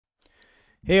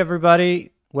Hey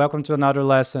everybody, welcome to another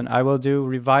lesson. I will do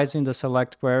revising the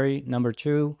select query number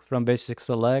 2 from basic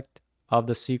select of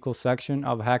the SQL section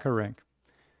of HackerRank.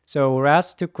 So we're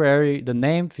asked to query the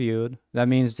name field, that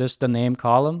means just the name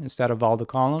column instead of all the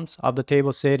columns of the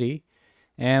table city.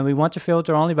 And we want to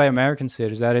filter only by American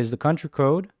cities, that is the country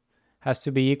code has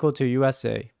to be equal to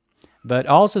USA. But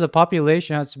also the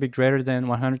population has to be greater than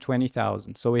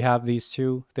 120,000. So we have these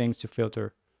two things to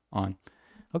filter on.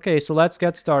 Okay, so let's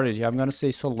get started here. I'm going to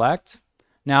say select.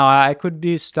 Now I could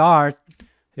be start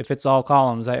if it's all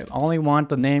columns. I only want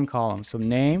the name column. So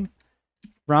name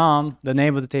from the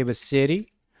name of the table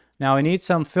city. Now I need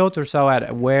some filter, so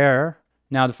at where.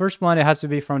 Now the first one, it has to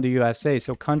be from the USA.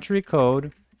 So country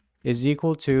code is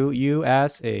equal to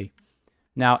USA.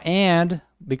 Now and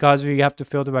because we have to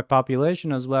filter by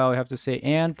population as well, we have to say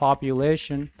and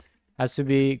population has to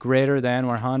be greater than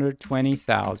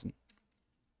 120,000.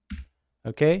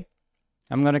 Okay,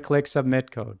 I'm going to click submit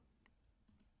code.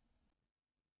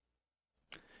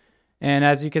 And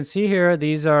as you can see here,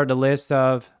 these are the list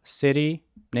of city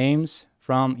names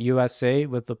from USA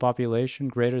with the population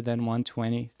greater than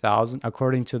 120,000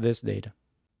 according to this data.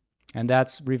 And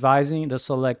that's revising the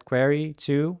select query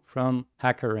 2 from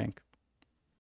HackerRank.